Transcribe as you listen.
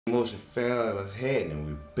Motion fellas had, and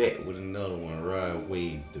we back with another one. Rod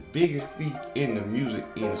Wave, the biggest thief in the music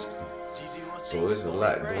industry. So it's a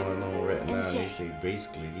lot going on right now. They say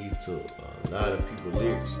basically he took a lot of people's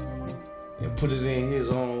lyrics and put it in his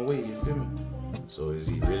own way, you feel me? So is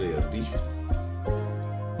he really a thief?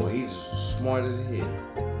 Or he's smart as hell?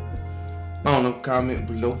 I don't know, comment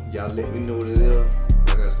below. Y'all let me know what it is.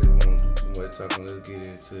 Like I said, we don't do too much talking. Let's get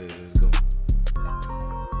into it. Let's go.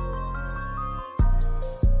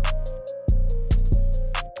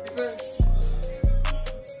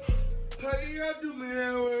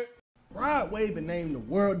 Rod Wave been named the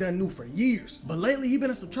world done knew for years, but lately he been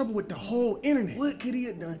in some trouble with the whole internet. What could he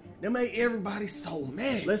have done that made everybody so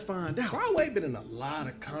mad? Let's find out. Rod Wave been in a lot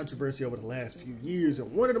of controversy over the last few years,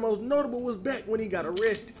 and one of the most notable was back when he got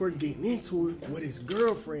arrested for getting into it with his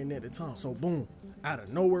girlfriend at the time. So boom, out of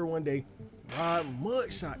nowhere one day, Rod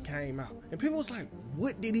mugshot came out, and people was like,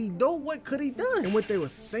 what did he do? What could he done? And what they were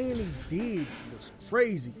saying he did was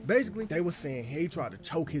crazy. Basically, they were saying he tried to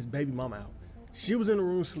choke his baby mama out. She was in the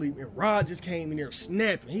room sleeping, and Rod just came in there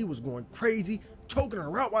snapping. He was going crazy, choking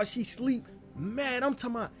her out while she sleep. Mad, I'm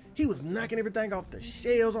talking about, he was knocking everything off the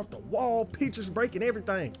shelves, off the wall, pictures breaking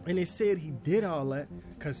everything. And they said he did all that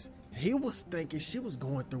because he was thinking she was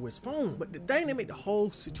going through his phone. But the thing that made the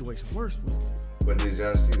whole situation worse was... But did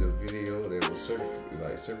y'all see the video that was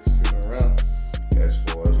surfacing around as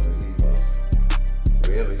far as when he was,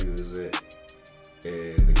 wherever he was at,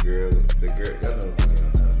 and the girl, y'all know the video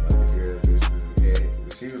I'm talking about, the girl basically had,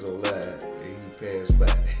 she was on live and he passed by.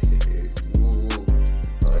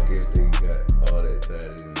 So I guess they got all that tied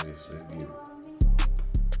in this. Let's get it.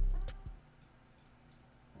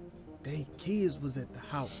 They kids was at the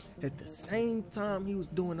house at the same time he was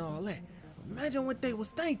doing all that. Imagine what they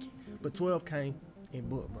was thinking. But 12 came and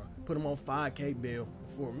booked, bro. Put him on 5K bail.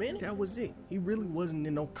 For a minute, that was it. He really wasn't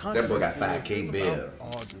in no controversy. That boy got 5K bail.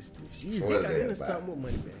 August this year. He got into something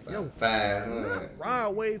with Moneybag. Yo, 500. not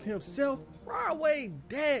Rod Wave himself. Rod Wave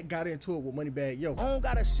dad got into it with Moneybag. Yo, I don't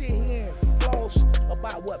gotta sit here and floss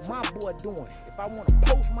about what my boy doing. If I want to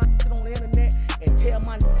post my shit on the internet and tell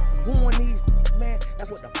my going these, man, that's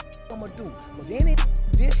what the I'm gonna do. Because any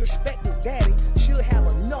disrespect his daddy should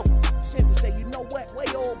have enough sense to say, you know what, where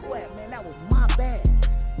your old boy at, man, that was my bad.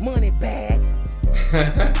 Moneybag.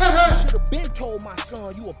 You should have been told my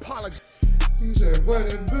son you apologize. You said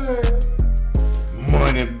Moneybag.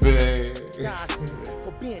 Moneybag.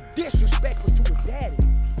 For being disrespectful to his daddy.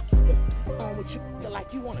 On with you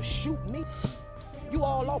like you want to shoot me. You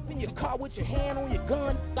all off in your car with your hand on your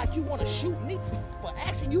gun like you want to shoot me for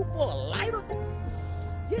asking you for a lighter.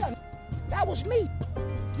 Yeah, that was me.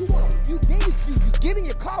 You get in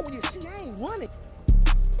your car when you see I ain't running.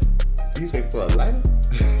 You say for a lighter?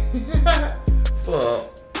 For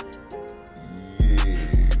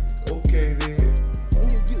yeah. Okay then.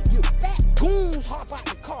 And you fat goons hop out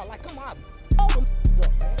the car like I'm out all them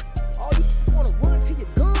up, man. All you wanna run to your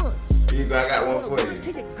guns. Here you go, I got one for you. Run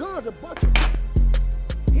to your guns, a bunch of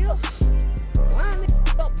here. Line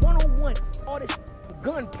up one-on-one. All this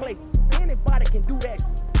gunplay. Anybody can do that.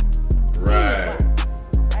 Right. Anybody.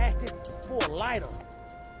 I asked it for a lighter.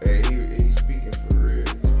 Hey, he's speaking for real. He's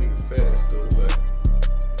speaking fast though. Like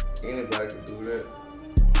anybody can do that.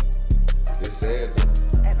 It's sad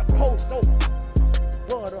though. At the post open,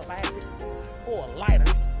 blood up. I asked it for a lighter.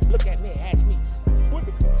 This look at me and ask me, what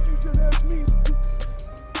the f you just asked me?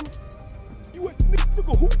 You a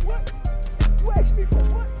nigga who what? You asked me for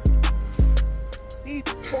what?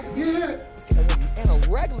 These and a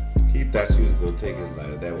regular. He thought she was gonna take his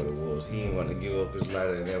lighter. That what it was. He didn't want to give up his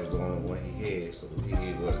lighter, and that was the only one he had. So he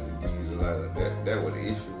didn't want to use the lighter. That what the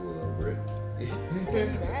issue was, bro.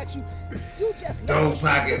 You just don't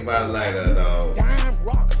pocket my lighter, dog. Dime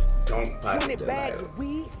rocks. Don't pocket 20 the bags lighter. of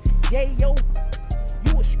weed. Yeah, yo.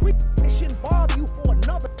 You a street. It shouldn't bother you for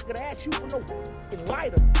another nigga to ask you for no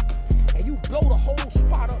lighter. And you blow the whole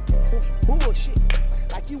spot up on some bullshit.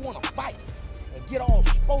 Like you want to fight and get all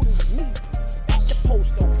spoken with me at the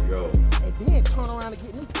post though. Yo. And then turn around and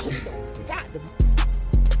get me kicked though. Got the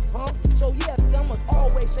huh? So yeah, I'ma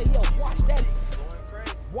always say, yo, watch that.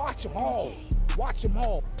 Watch them all. Watch them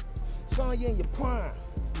all. Son, you in your prime.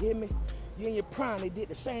 You hear me? You in your prime. They did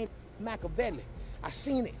the same Machiavelli. I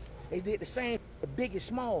seen it. They did the same the Biggest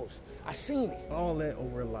Smalls. I seen it. all that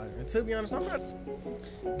over a lighter. And to be honest, I'm not...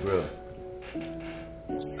 Bro,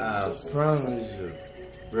 I promise you,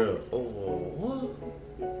 bro, over what?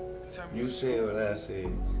 You said what I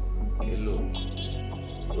said. Hey, look,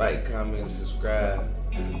 like, comment, and subscribe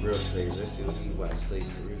to the bro page. Let's see what he about to say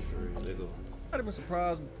for real, for real. Let's go. Not even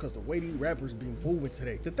surprised because the way these rappers be moving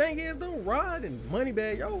today. The thing is though, Rod and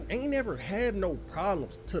Moneybagg, yo, ain't never had no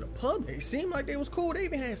problems to the public. It seemed like they was cool. They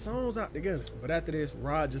even had songs out together. But after this,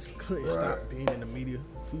 Rod just couldn't stop being in the media.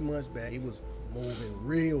 A few months back, he was moving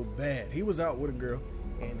real bad. He was out with a girl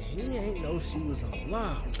and he ain't know she was on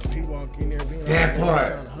live. So he walk in there being that part,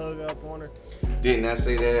 trying to hug up on her. Didn't I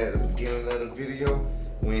say that at the beginning of the video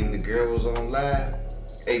when the girl was on live?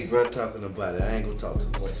 Hey, bro, talking about it. I ain't gonna talk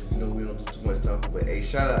too much. You know we don't do too much talking, but hey,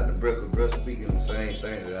 shout out to bro speaking the same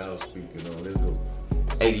thing that I was speaking on. Let's go.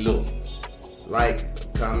 Hey, look,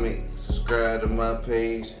 like, comment, subscribe to my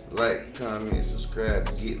page. Like, comment, subscribe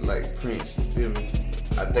to get like Prince. You feel me?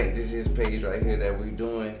 I think this is page right here that we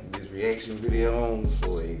doing this reaction video on.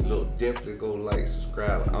 So hey, look, definitely go like,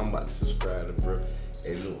 subscribe. I'm about to subscribe to bro.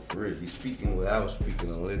 Hey, look, for real, he's speaking what I was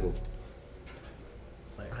speaking on. Let's go.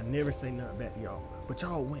 I never say nothing back to y'all, but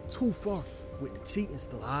y'all went too far with the cheating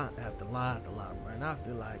stuff, lie after lie after lie, bro. And I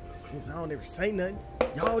feel like since I don't ever say nothing,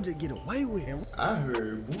 y'all just get away with it. I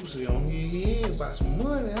heard Boosie on here about some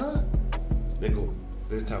money, huh? Let's go.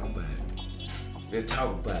 Let's talk about it. Let's talk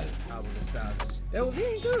about it. I was nostalgic. That was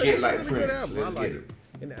ain't good. Get It's like a really Prince. good album. Let's I like get it.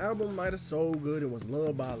 And the album might have sold good and was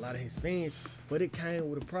loved by a lot of his fans, but it came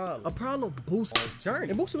with a problem. A problem Boosie journey.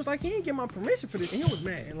 And Boosie was like, he ain't get my permission for this. And he was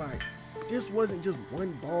mad. And like, this wasn't just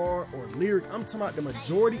one bar or lyric. I'm talking about the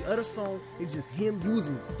majority of the song is just him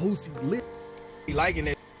using Boosie lyrics. Be liking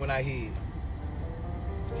it when I hear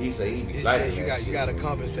it. He say he be liking that You gotta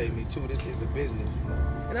compensate me too. This is a business, you know.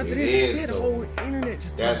 And after It this, is, we had the though. whole internet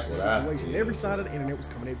just talking about the That's what I situation. feel. Every side of the internet was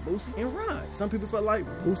coming at Boosie and Rod. Some people felt like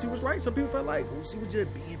Boosie was right. Some people felt like Boosie was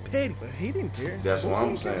just being petty. But he didn't care. That's what Boosie I'm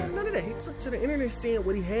didn't care about saying. none of that. He took to the internet saying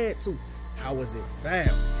what he had to. How was it foul?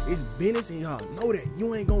 It's business and y'all know that.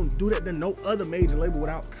 You ain't gonna do that to no other major label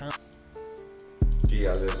without Give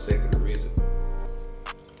y'all a little second to read it.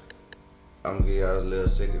 I'm gonna give y'all a little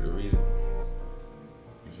second to read it.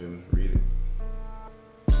 You feel me? Read it.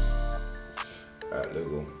 Alright, let's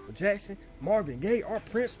go. Jackson, Marvin Gaye, or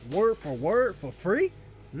Prince word for free?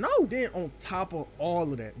 No. Then on top of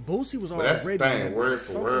all of that, Boosie was But that's the already thing, mad word because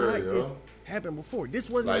for something word, like yo. this happened before. This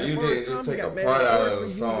wasn't Like, even you the first didn't time just he take got a mad part at out of artists for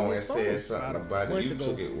the using song his and said songs. something About about a it. month You ago,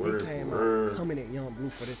 took it word he came for out word. coming at Young Blue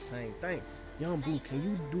for this same thing. Young Blue, can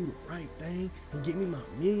you do the right thing and get me my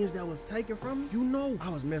millions that was taken from me? You know I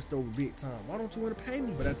was messed over big time. Why don't you want to pay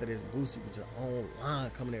me? But after this, Boosie was just online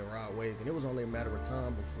coming at Rod Wave, and it was only a matter of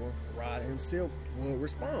time before Rod himself would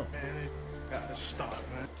respond. Man, it gotta stop,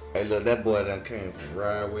 man. Hey, look, that boy done came from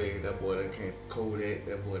Rideway. That boy done came from Kodak.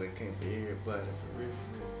 That boy done came from everybody for real.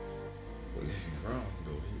 But is he wrong,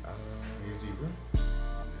 though? Is he wrong?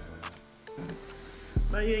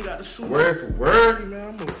 Man, you ain't got to sue Word for word? man.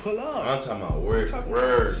 I'm gonna pull up. I'm talking about word for Talking about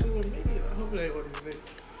word. suing me. I hope it ain't what he said.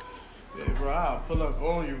 Yeah, bro, I'll pull up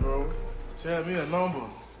on you, bro. Tell me a number.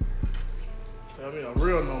 Tell me a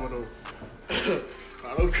real number, though.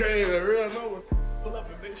 I don't care, a real number. Pull up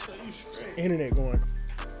and make sure you straight. Internet going.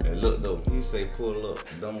 Hey, look, though, he say pull up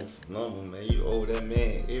number for number, man. You owe that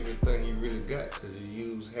man everything you really got because you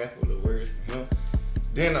used half of the words for him.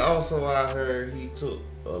 Then also I heard he took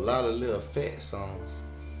a lot of Lil Fat songs.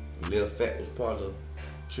 Lil Fat was part of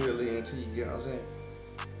Trill ENT, you know what I'm saying?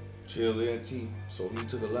 Trill ENT. So he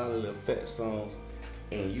took a lot of Lil Fat songs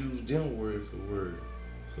and used them word for word.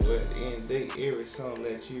 So at the end of the day, every song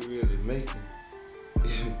that you really making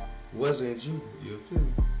wasn't you feel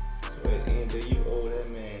me? So at the end of the day, you owe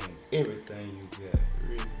that man everything you got.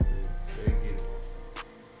 Really, really, get it.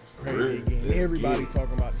 Crazy again. Everybody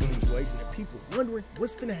talking about the situation and people wondering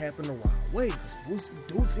what's finna happen to Rod Wave. Because Boosie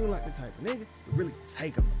do seem like the type of nigga to really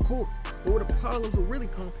take him to court. But where the problems will really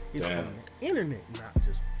come is from the internet, not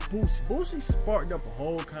just Boosie. Boosie sparked up a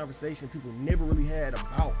whole conversation people never really had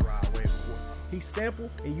about Rod Wave before. He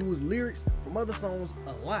sampled and used lyrics from other songs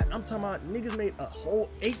a lot. I'm talking about niggas made a whole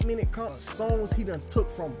 8-minute count of songs he done took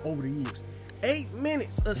from over the years. 8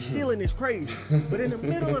 minutes of stealing is crazy. But in the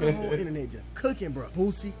middle of the whole internet just cooking, bro,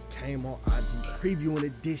 Boosie came on IG previewing a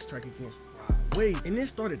diss track against Rod Wave. And this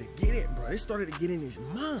started to get it, bro. This started to get in his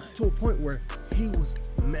mind to a point where he was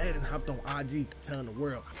mad and hopped on IG telling the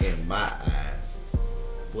world. In my eyes,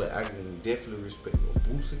 but I can definitely respect what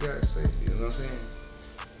Boosie got to say. You know what I'm saying?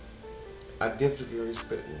 I definitely can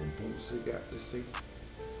respect what Boosie got to say.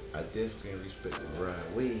 I definitely can respect what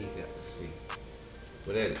Rod Wave got to say.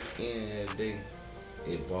 But at the end of the day,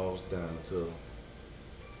 it boils down to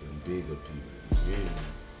the bigger people. You feel me?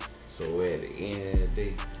 So at the end of the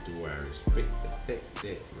day, do I respect the fact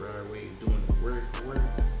that Rod Wave doing it word for word?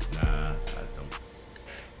 Nah, I don't.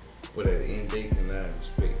 But at the end of the day, can I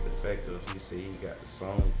respect the fact that he said he got the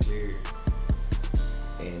song clear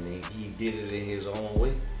and then he did it in his own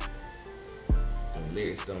way? Them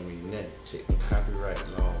lyrics don't mean nothing. Check the copyright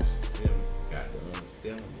laws. Feel me? Got to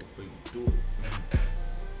understand them before you do it.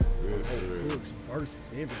 Real. Hooks,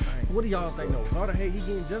 verses, everything. What do y'all think though? Is all the hate he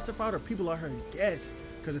getting justified, or people out here guessing?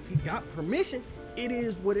 Because if he got permission, it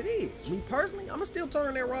is what it is. Me personally, I'ma still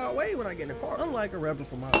turn that raw way when I get in the car. Unlike a rapper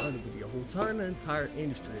from my other video who turned the entire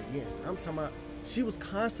industry against her. I'm talking about she was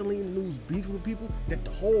constantly in the news beefing with people that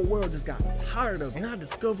the whole world just got tired of. And I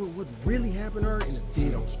discovered what really happened to her in the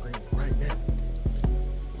video screen right now.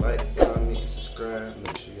 Like, comment, and subscribe.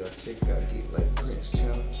 Make sure y'all check out Get Like Prince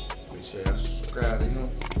channel. Make sure y'all subscribe to him.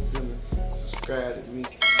 Feel me? Subscribe to me.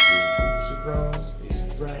 Is it wrong?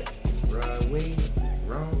 Is it right? Right way?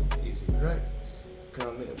 Wrong? Is it right?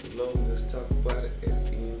 Comment below. Let's talk about it at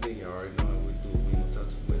the end of the day. Y'all already know how we do it. We don't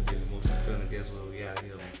talk about this. Most of the fun. Guess what? We out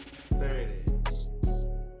here on Thursday.